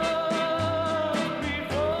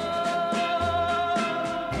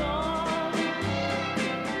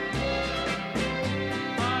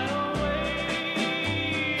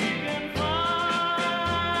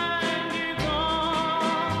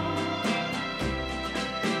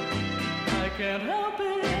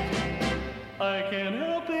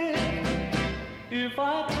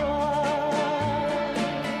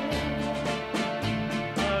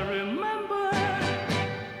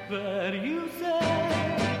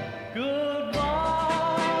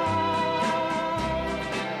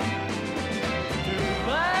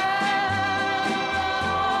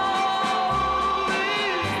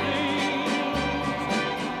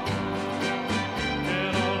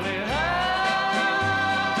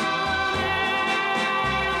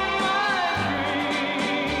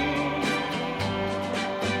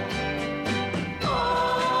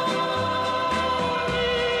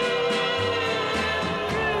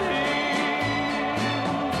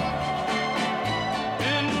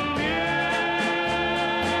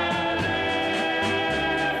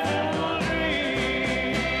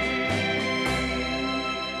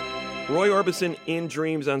 Roy Orbison, In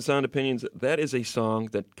Dreams on Sound Opinions. That is a song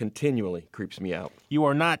that continually creeps me out. You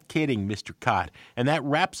are not kidding, Mr. Cott. And that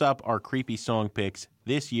wraps up our creepy song picks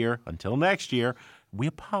this year. Until next year, we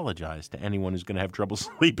apologize to anyone who's going to have trouble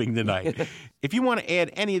sleeping tonight. If you want to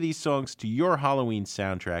add any of these songs to your Halloween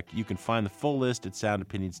soundtrack, you can find the full list at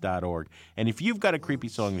soundopinions.org. And if you've got a creepy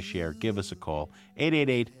song to share, give us a call,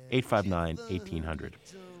 888-859-1800.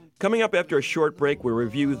 Coming up after a short break, we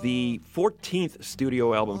review the 14th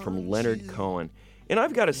studio album from Leonard Cohen. And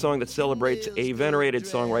I've got a song that celebrates a venerated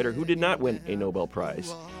songwriter who did not win a Nobel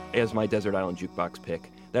Prize as my Desert Island Jukebox pick.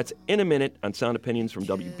 That's in a minute on Sound Opinions from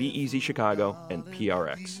WBEZ Chicago and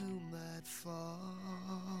PRX.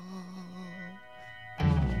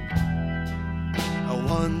 I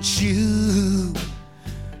want you.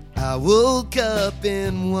 I woke up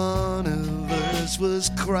and one of us was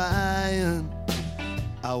crying.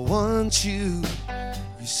 I want you.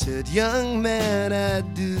 You said, young man, I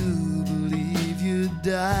do believe you're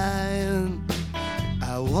dying.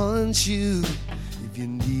 I want you. If you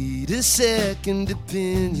need a second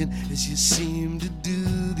opinion, as you seem to do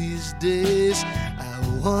these days,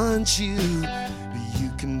 I want you.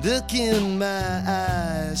 You can look in my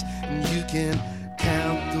eyes and you can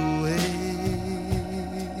count the ways.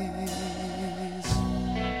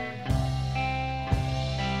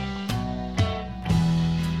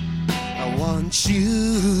 I want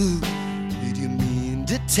you. Did you mean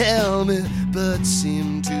to tell me but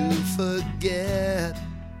seem to forget?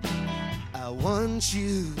 I want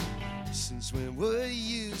you. Since when were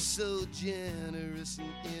you so generous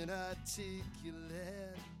and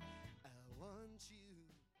inarticulate? I want you.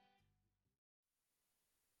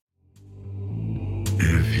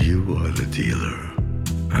 If you are the dealer,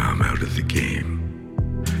 I'm out of the game.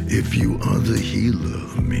 If you are the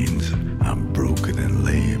healer, means I'm broken and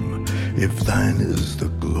lame. If thine is the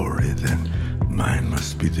glory, then mine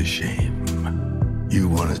must be the shame. You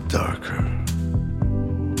want it darker,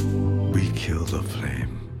 we kill the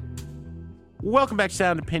flame. Welcome back to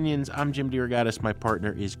Sound Opinions. I'm Jim DeRogatis. My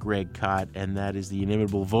partner is Greg Kot, and that is the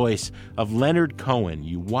inimitable voice of Leonard Cohen.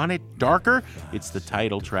 You Want It Darker? It's the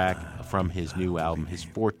title track from his new album, his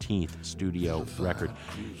 14th studio record.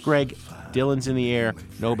 Greg, Dylan's in the air,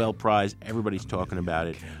 Nobel Prize, everybody's talking about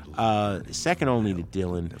it. Second only to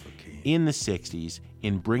Dylan in the 60s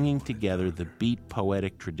in bringing together the beat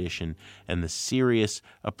poetic tradition and the serious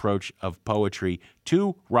approach of poetry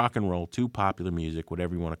to rock and roll, to popular music,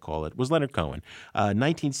 whatever you want to call it, was Leonard Cohen.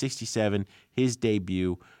 1967, his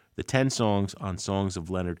debut, the 10 songs on Songs of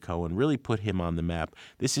Leonard Cohen really put him on the map.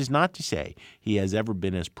 This is not to say he has ever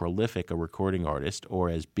been as prolific a recording artist or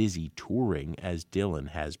as busy touring as Dylan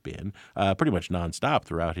has been, pretty much nonstop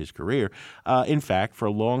throughout his career. In fact, for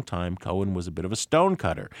a long time, Cohen was a bit of a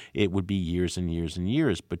stonecutter. It would be years and years and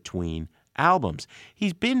years between albums.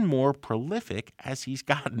 He's been more prolific as he's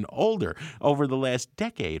gotten older over the last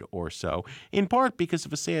decade or so, in part because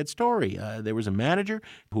of a sad story. There was a manager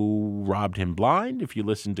who robbed him blind. If you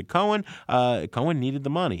listen to Cohen, Cohen needed the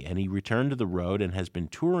money, and he returned to the road and has been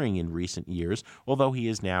touring in recent years, although he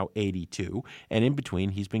is now 82, and in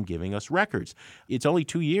between he's been giving us records. It's only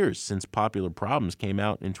 2 years since Popular Problems came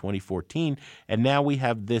out in 2014, and now we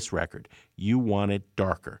have this record, You Want It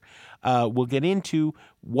Darker. We'll get into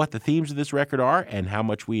what the themes of this record are and how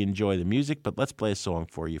much we enjoy the music, but let's play a song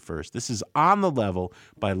for you first. This is On the Level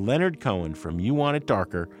by Leonard Cohen from You Want It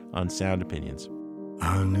Darker on Sound Opinions.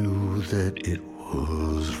 I knew that it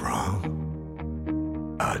was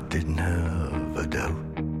wrong. I didn't have a doubt.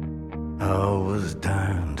 I was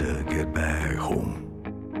dying to get back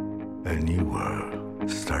home, and you were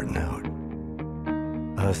starting out.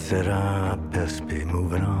 I said I best be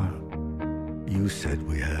moving on. You said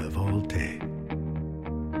we have all day.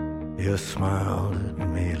 You smiled at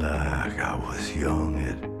me like I was young.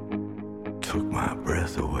 It took my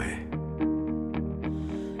breath away.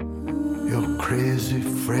 Your crazy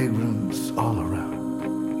fragrance all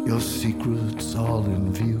around, your secrets all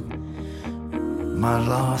in view. My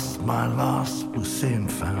loss was saying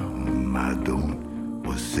found. My don't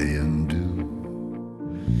was saying do.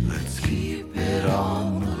 Let's keep it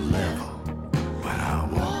on the level. When I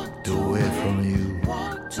walked away from you,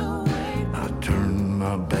 I turned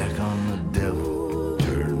my back on the devil,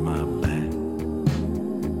 turned my back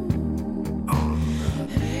on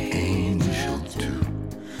the angel too.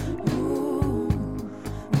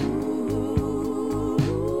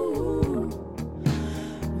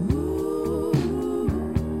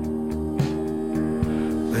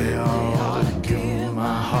 They all give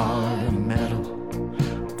my heart a medal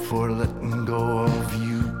for letting go of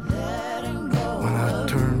you. When I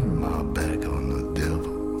turned my back on the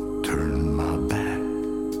devil, turned my back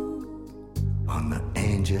on the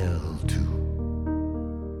angel too.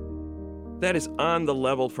 That is On the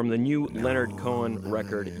Level from the new Leonard Cohen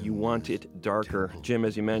record, You Want It Darker. Jim,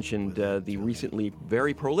 as you mentioned, the recently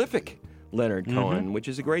very prolific Leonard Cohen, which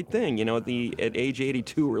is a great thing. You know, at age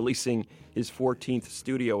 82, releasing his 14th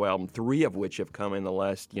studio album, 3 of which have come in the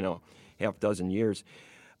last, half dozen years.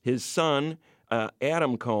 His son,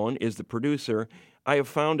 Adam Cohen, is the producer. I have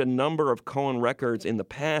found a number of Cohen records in the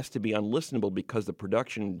past to be unlistenable because the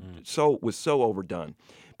production was so overdone.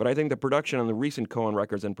 But I think the production on the recent Cohen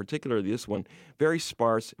records, and particularly this one, very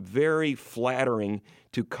sparse, very flattering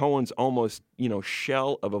to Cohen's almost,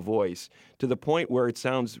 shell of a voice, to the point where it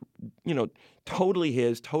sounds, totally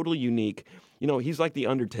his, totally unique. He's like the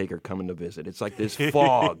Undertaker coming to visit. It's like this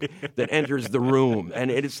fog that enters the room,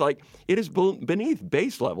 and it is beneath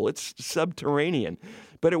base level. It's subterranean,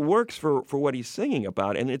 but it works for what he's singing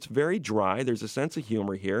about, and it's very dry. There's a sense of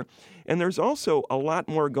humor here, and there's also a lot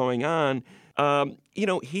more going on.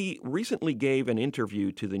 He recently gave an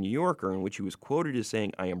interview to The New Yorker in which he was quoted as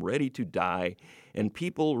saying, "I am ready to die," and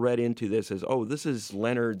people read into this as, "Oh, this is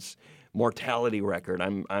Leonard's mortality record.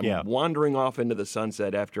 I'm wandering off into the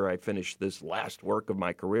sunset after I finish this last work of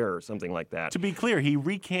my career," or something like that. To be clear, he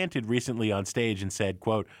recanted recently on stage and said,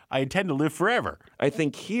 quote, "I intend to live forever." I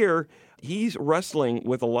think here he's wrestling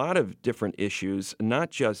with a lot of different issues,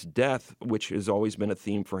 not just death, which has always been a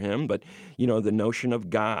theme for him, but, the notion of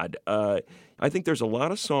God. I think there's a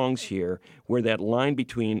lot of songs here where that line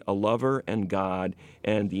between a lover and God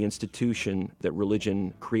and the institution that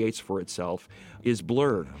religion creates for itself is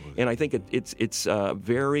blurred. And I think it's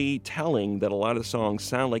very telling that a lot of the songs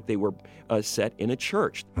sound like they were set in a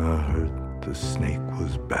church. I heard the snake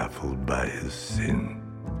was baffled by his sin.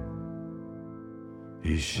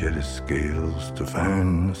 He shed his scales to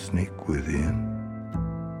find the snake within.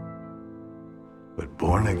 But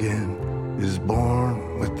born again is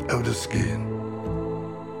born without a skin.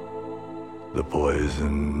 The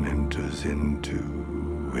poison enters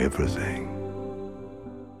into everything.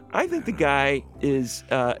 I think the guy is,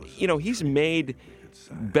 he's made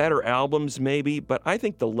better albums maybe, but I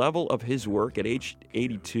think the level of his work at age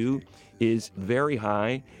 82 is very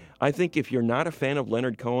high. I think if you're not a fan of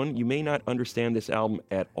Leonard Cohen, you may not understand this album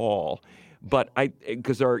at all. But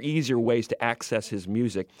because there are easier ways to access his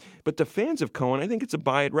music. But to fans of Cohen, I think it's a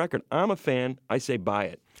buy it record. I'm a fan. I say buy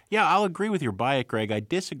it. Yeah, I'll agree with your buy it, Greg. I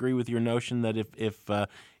disagree with your notion that if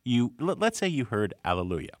let's say you heard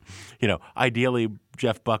Alleluia, ideally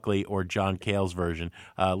Jeff Buckley or John Cale's version,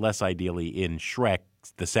 less ideally in Shrek,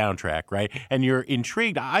 the soundtrack, right? And you're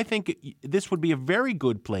intrigued. I think this would be a very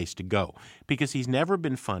good place to go because he's never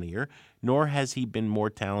been funnier, nor has he been more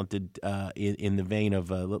talented in the vein of,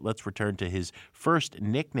 let's return to his first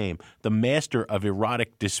nickname, the master of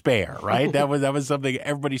erotic despair, right? That was something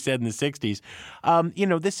everybody said in the 60s.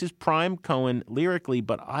 This is prime Cohen lyrically,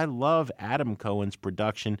 but I love Adam Cohen's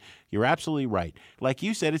production. You're absolutely right. Like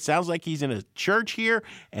you said, it sounds like he's in a church here,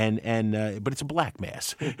 but it's a black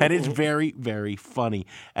mass, and it's very, very funny.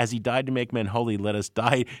 As he died to make men holy, let us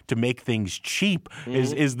die to make things cheap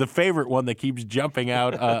is the favorite one that keeps jumping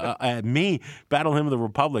out at me. Battle Hymn of the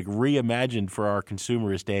Republic, reimagined for our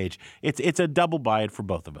consumerist age. It's a double buy it for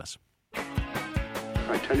both of us.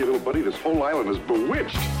 I tell you, little buddy, this whole island is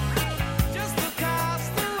bewitched.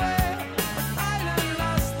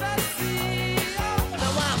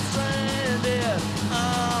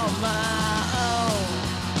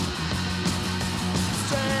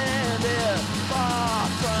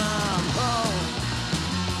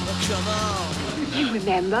 You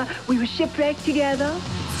remember, we were shipwrecked together.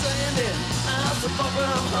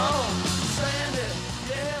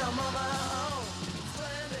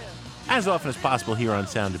 As often as possible here on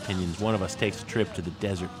Sound Opinions, one of us takes a trip to the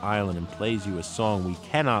desert island and plays you a song we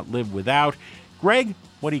cannot live without. Greg,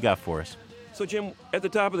 what do you got for us? So, Jim, at the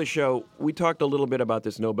top of the show, we talked a little bit about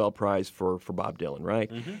this Nobel Prize for Bob Dylan,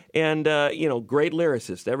 right? Mm-hmm. And, great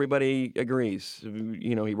lyricist. Everybody agrees.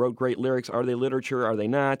 He wrote great lyrics. Are they literature? Are they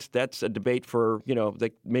not? That's a debate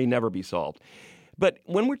that may never be solved. But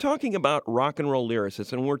when we're talking about rock and roll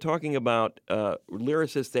lyricists, and we're talking about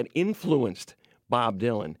lyricists that influenced Bob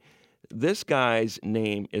Dylan, this guy's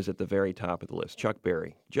name is at the very top of the list. Chuck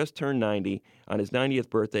Berry just turned 90. On his 90th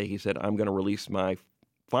birthday, he said, "I'm going to release my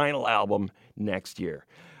final album next year,"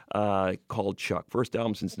 called Chuck. First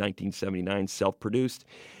album since 1979, self-produced.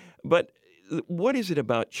 But what is it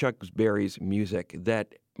about Chuck Berry's music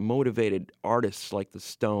that motivated artists like the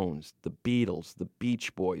Stones, the Beatles, the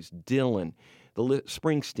Beach Boys, Dylan,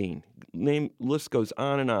 Springsteen, list goes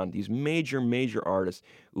on and on. These major, major artists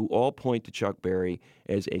who all point to Chuck Berry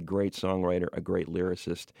as a great songwriter, a great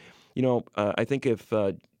lyricist. I think if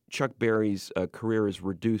Chuck Berry's career is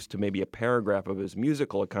reduced to maybe a paragraph of his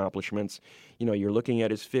musical accomplishments, you're looking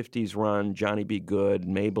at his 50s run, Johnny B. Good,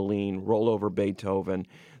 Maybelline, Roll Over Beethoven,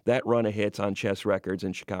 that run of hits on Chess Records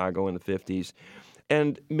in Chicago in the 50s.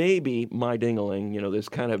 and maybe My Ding-a-Ling, this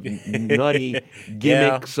kind of nutty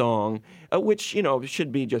gimmick song, which,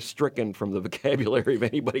 should be just stricken from the vocabulary of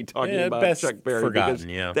anybody talking about best Chuck Berry. forgotten,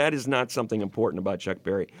 because that is not something important about Chuck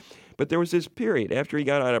Berry. But there was this period after he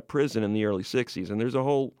got out of prison in the early 60s, and there's a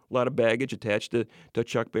whole lot of baggage attached to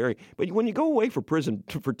Chuck Berry. But when you go away for prison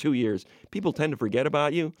for 2 years, people tend to forget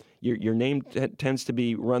about you. Your name tends to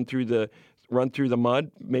be run through the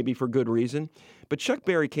mud, maybe for good reason. But Chuck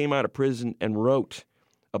Berry came out of prison and wrote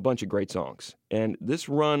a bunch of great songs. And this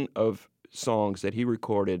run of songs that he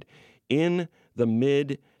recorded in the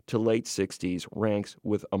mid to late 60s ranks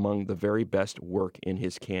with among the very best work in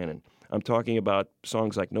his canon. I'm talking about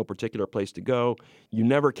songs like No Particular Place to Go, You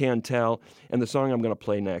Never Can Tell, and the song I'm going to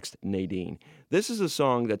play next, Nadine. This is a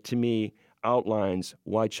song that, to me, outlines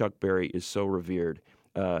why Chuck Berry is so revered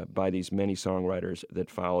by these many songwriters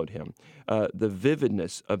that followed him. The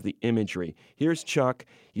vividness of the imagery. Here's Chuck.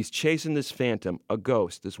 He's chasing this phantom, a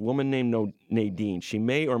ghost, this woman named Nadine. She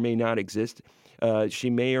may or may not exist. She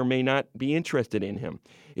may or may not be interested in him.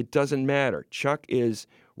 It doesn't matter. Chuck is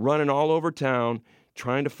running all over town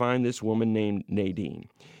trying to find this woman named Nadine.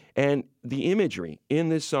 And the imagery in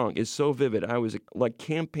this song is so vivid. I was like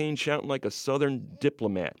campaign shouting like a Southern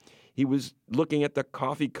diplomat. He was looking at the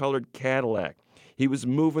coffee-colored Cadillac. He was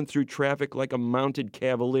moving through traffic like a mounted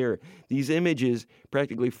cavalier. These images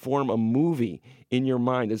practically form a movie in your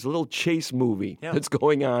mind. There's a little chase movie that's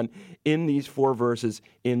going on in these 4 verses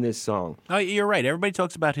in this song. Oh, you're right. Everybody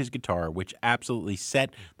talks about his guitar, which absolutely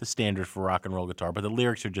set the standard for rock and roll guitar, but the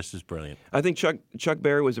lyrics are just as brilliant. I think Chuck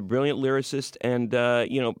Berry was a brilliant lyricist, and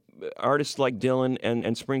artists like Dylan and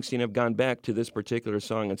Springsteen have gone back to this particular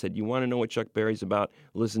song and said, you want to know what Chuck Berry's about?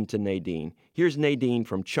 Listen to Nadine. Here's Nadine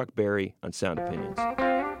from Chuck Berry on Sound Opinions.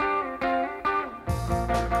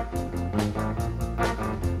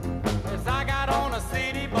 As I got on a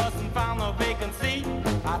city bus and found the vacant seat,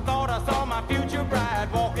 I thought I saw my future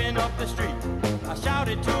bride walking up the street. I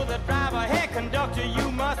shouted to the driver, hey conductor,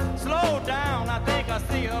 you must slow down. I think I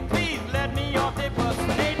see her, please let me off the bus.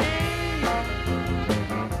 Nadine,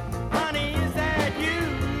 honey, is that you?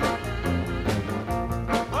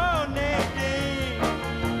 Oh, Nadine,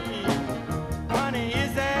 honey,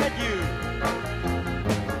 is that you?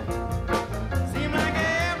 Seem like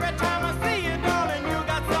every time I see you, darling, you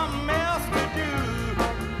got something else to do.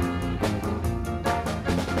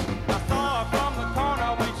 I saw her from the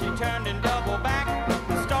corner when she turned and doubled back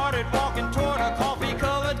and started walking toward a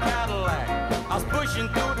coffee-colored Cadillac. I was pushing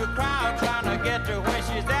through the crowd trying to get to where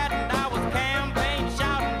she's at, and I was campaign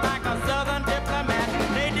shouting like a Southern diplomat.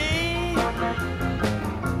 Nadine,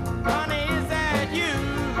 honey, is that you?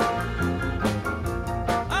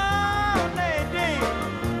 Oh, Nadine,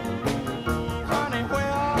 honey,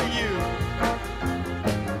 where are you?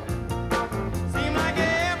 Seem like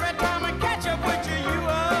every time I catch up with you, you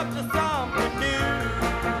up to something new.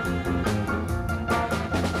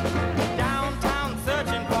 Downtown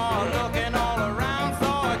searching for her, looking all around,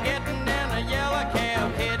 saw her getting in a yellow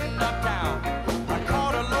cab heading uptown. I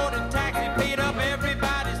caught a loaded taxi, paid up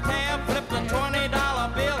everybody's tab, flipped a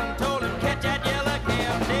 $20 bill and told him catch that yellow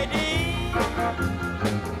cab. Nadine,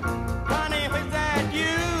 honey, was that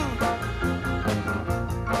you?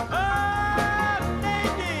 Oh,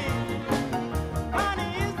 Nadine,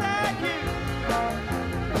 honey, is that you?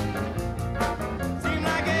 Seem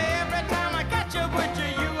like every time I catch up with you,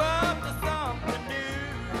 you up to something new.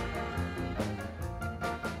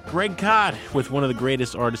 Greg Cott with one of the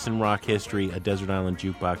greatest artists in rock history, a Desert Island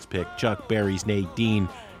Jukebox pick, Chuck Berry's Nadine.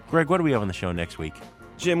 Greg, what do we have on the show next week?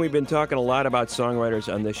 Jim, we've been talking a lot about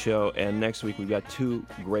songwriters on this show, and next week we've got 2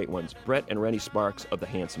 great ones, Brett and Rennie Sparks of the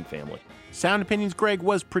Handsome Family. Sound Opinions, Greg,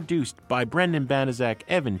 was produced by Brendan Banaszak,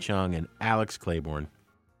 Evan Chung, and Alex Claiborne.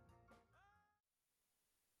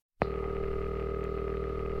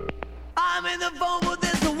 I'm in the phone, but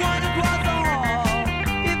there's the one across the hall.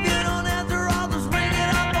 If you don't answer, I'll just ring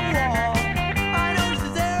it up the wall. I know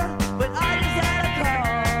she's there, but I just had a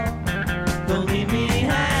call. Don't leave me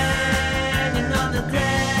hanging on the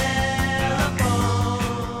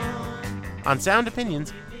telephone. On Sound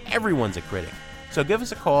Opinions, everyone's a critic. So give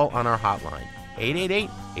us a call on our hotline,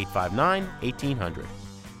 888-859-1800.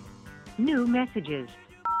 New messages.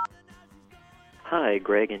 Hi,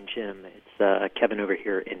 Greg and Jim. It's Kevin over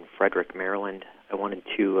here in Frederick, Maryland. I wanted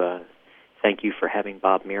to thank you for having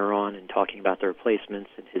Bob Muir on and talking about the Replacements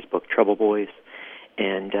and his book Trouble Boys.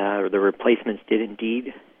 And the Replacements did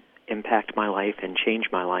indeed impact my life and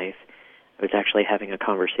change my life. I was actually having a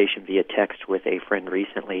conversation via text with a friend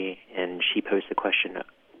recently, and she posed the question,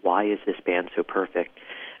 why is this band so perfect?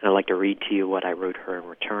 And I'd like to read to you what I wrote her in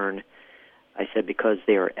return. I said, because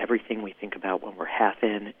they are everything we think about when we're half in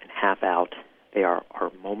and half out. They are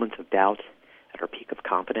our moments of doubt at our peak of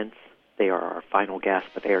confidence. They are our final gasp,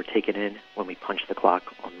 but they are taken in when we punch the clock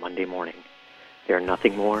on Monday morning. They are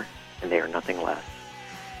nothing more, and they are nothing less.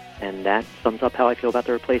 And that sums up how I feel about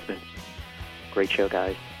The Replacements. Great show,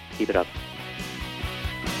 guys. Keep it up.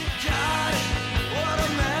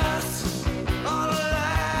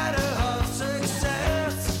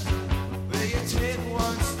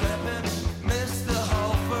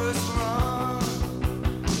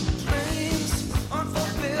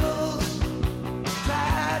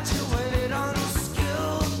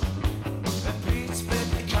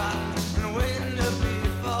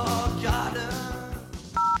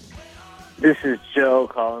 This is Joe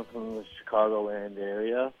calling from the Chicagoland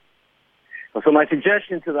area. So my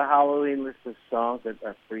suggestion to the Halloween list of songs that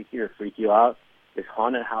are freaky or freak you out is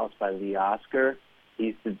Haunted House by Lee Oskar. He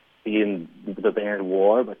used to be in the band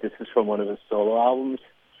War, but this is from one of his solo albums.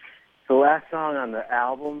 The last song on the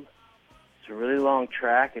album, it's a really long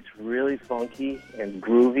track. It's really funky and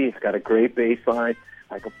groovy. It's got a great bass line,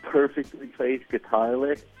 like a perfectly placed guitar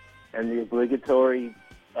lick, and the obligatory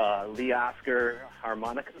Lee Oskar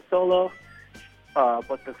harmonica solo.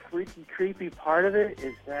 But the freaky, creepy part of it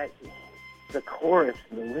is that the chorus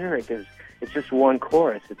and the lyric it's just one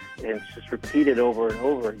chorus. It's just repeated over and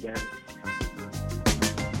over again.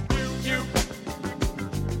 You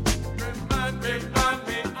remind me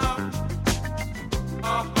of a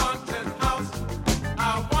haunted house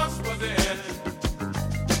I once was in.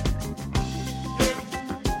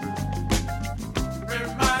 You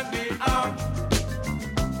remind me of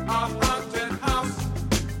a haunted house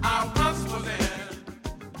I once was in.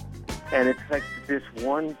 And it's like this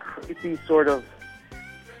one creepy sort of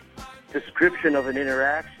description of an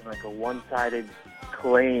interaction, like a one-sided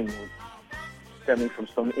claim stemming from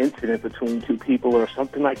some incident between two people or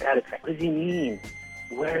something like that. It's like, what does he mean?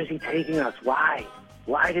 Where is he taking us? Why?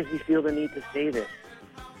 Why does he feel the need to say this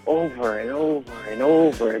over and over and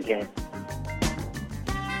over again?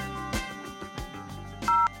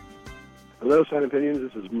 Hello, Sound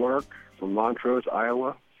Opinions. This is Mark from Montrose,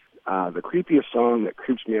 Iowa. The creepiest song that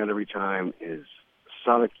creeps me out every time is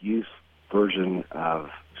Sonic Youth version of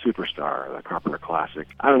Superstar, the Carpenter classic.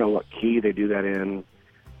 I don't know what key they do that in,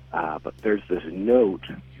 but there's this note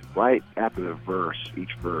right after the verse,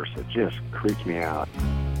 each verse, that just creeps me out.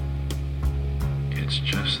 It's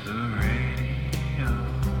just the radio.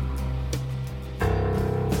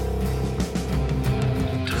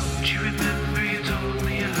 Don't you remember you told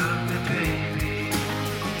me you loved me, baby?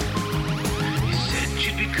 You said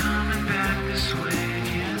you'd be coming back this way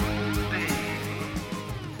again, baby.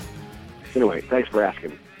 Anyway, thanks for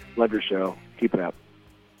asking. Love your show. Keep it up.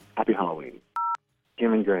 Happy Halloween.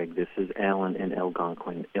 Jim and Greg, this is Alan in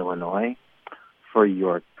Algonquin, Illinois. For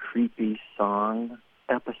your creepy song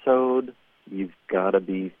episode, you've got to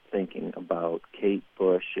be thinking about Kate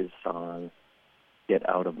Bush's song, Get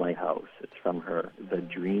Out of My House. It's from her The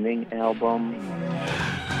Dreaming album.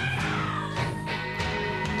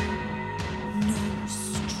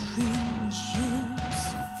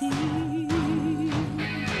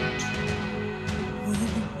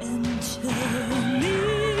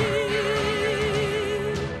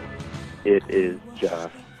 It is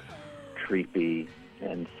just creepy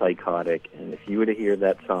and psychotic, and if you were to hear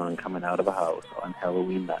that song coming out of a house on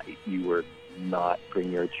Halloween night, you would not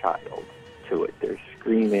bring your child to it. There's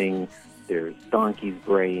screaming, there's donkeys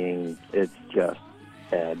braying, it's just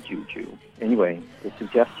bad juju. Anyway, the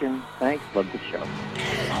suggestion, thanks, love the show.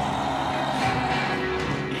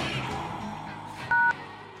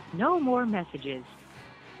 No more messages.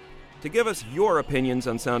 To give us your opinions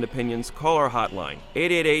on Sound Opinions, call our hotline,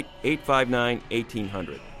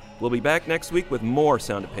 888-859-1800. We'll be back next week with more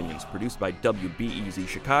Sound Opinions, produced by WBEZ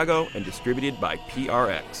Chicago and distributed by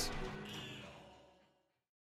PRX.